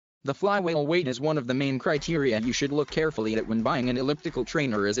The flywheel weight is one of the main criteria you should look carefully at when buying an elliptical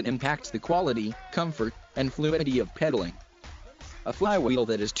trainer, as it impacts the quality, comfort, and fluidity of pedaling. A flywheel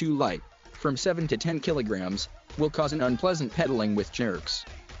that is too light, from 7 to 10 kilograms, will cause an unpleasant pedaling with jerks.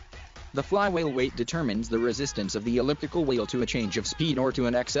 The flywheel weight determines the resistance of the elliptical wheel to a change of speed or to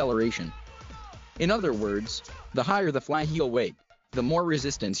an acceleration. In other words, the higher the flywheel weight, the more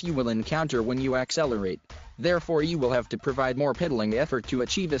resistance you will encounter when you accelerate. Therefore, you will have to provide more pedaling effort to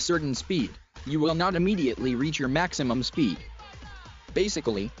achieve a certain speed. You will not immediately reach your maximum speed.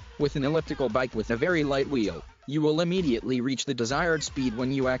 Basically, with an elliptical bike with a very light wheel, you will immediately reach the desired speed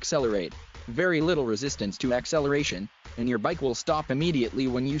when you accelerate. Very little resistance to acceleration, and your bike will stop immediately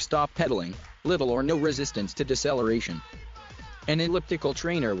when you stop pedaling. Little or no resistance to deceleration. An elliptical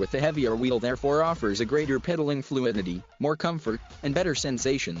trainer with a heavier wheel therefore offers a greater pedaling fluidity, more comfort, and better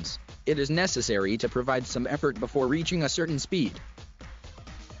sensations. It is necessary to provide some effort before reaching a certain speed.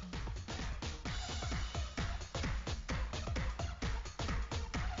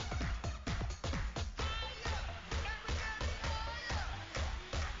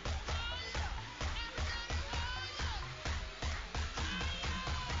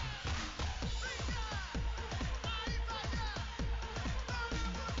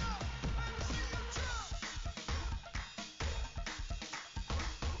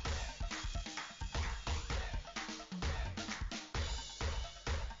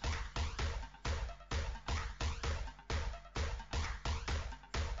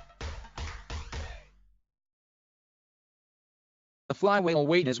 The flywheel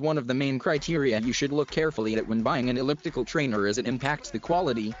weight is one of the main criteria you should look carefully at when buying an elliptical trainer, as it impacts the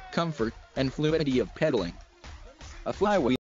quality, comfort, and fluidity of pedaling. A flywheel